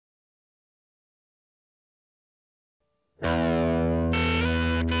What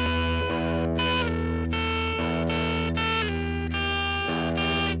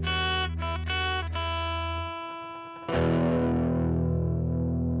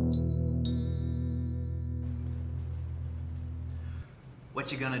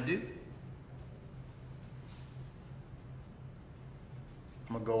you gonna do?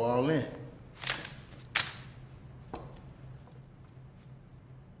 I'm gonna go all in.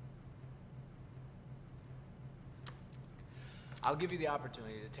 I'll give you the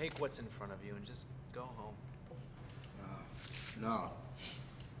opportunity to take what's in front of you and just go home. No.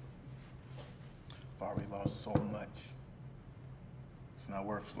 I've already lost so much. It's not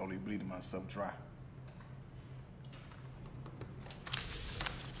worth slowly bleeding myself dry.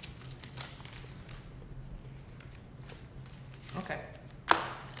 Okay.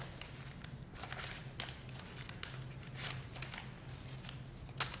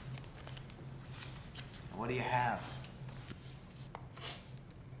 What do you have?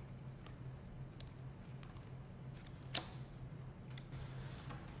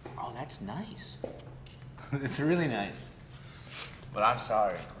 Oh, that's nice. It's really nice. But I'm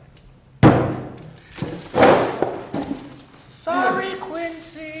sorry, Quincy. Sorry,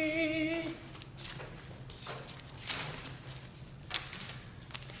 Quincy.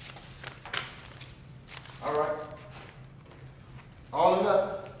 All right. All or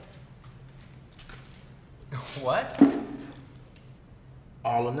nothing. What?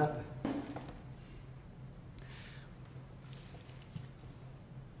 All or nothing.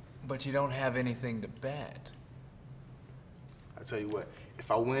 But you don't have anything to bet. I tell you what,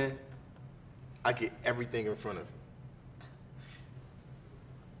 if I win, I get everything in front of you.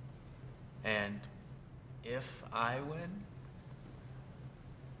 And if I win?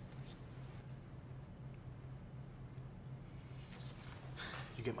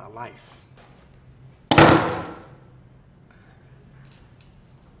 You get my life.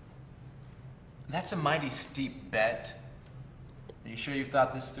 That's a mighty steep bet. Are you sure you've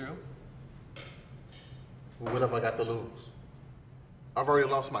thought this through? Well, what have I got to lose? I've already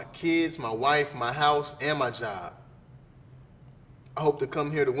lost my kids, my wife, my house, and my job. I hope to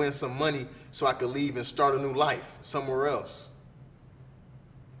come here to win some money so I can leave and start a new life somewhere else.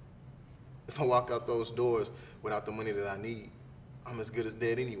 If I walk out those doors without the money that I need, I'm as good as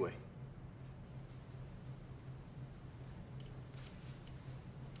dead anyway.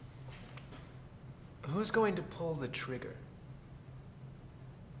 Who's going to pull the trigger?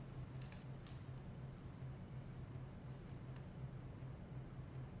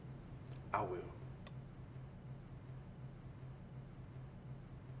 I will.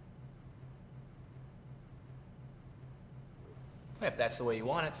 If that's the way you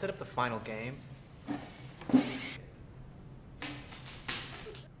want it, set up the final game.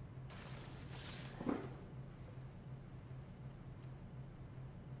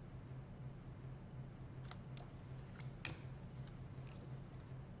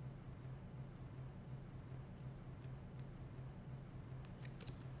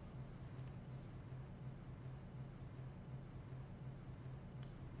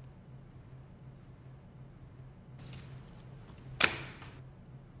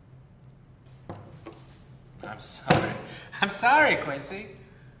 I'm sorry. I'm sorry, Quincy.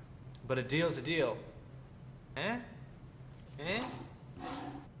 But a deal's a deal. Eh? Eh?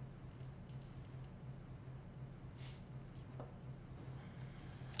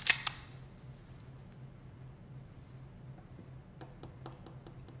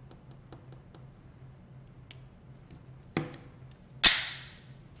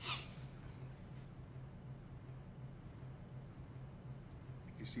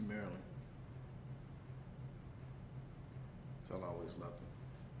 You see Marilyn. Tell her I always loved her.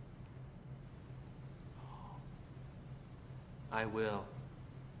 I will.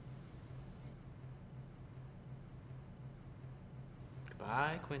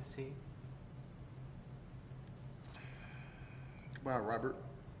 Goodbye, Quincy. Goodbye, Robert.